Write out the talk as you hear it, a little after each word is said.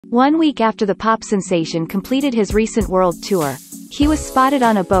1 week after the pop sensation completed his recent world tour, he was spotted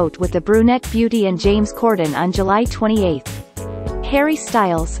on a boat with the brunette beauty and James Corden on July 28. Harry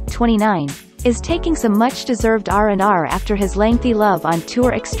Styles, 29, is taking some much-deserved R&R after his lengthy love on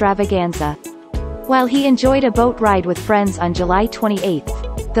tour extravaganza. While he enjoyed a boat ride with friends on July 28,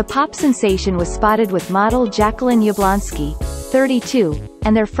 the pop sensation was spotted with model Jacquelyn Jablonski, 32,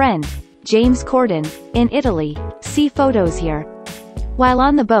 and their friend, James Corden, in Italy. See photos here. While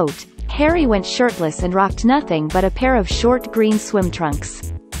on the boat, Harry went shirtless and rocked nothing but a pair of short green swim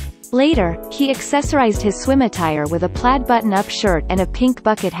trunks. Later, he accessorized his swim attire with a plaid button-up shirt and a pink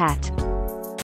bucket hat.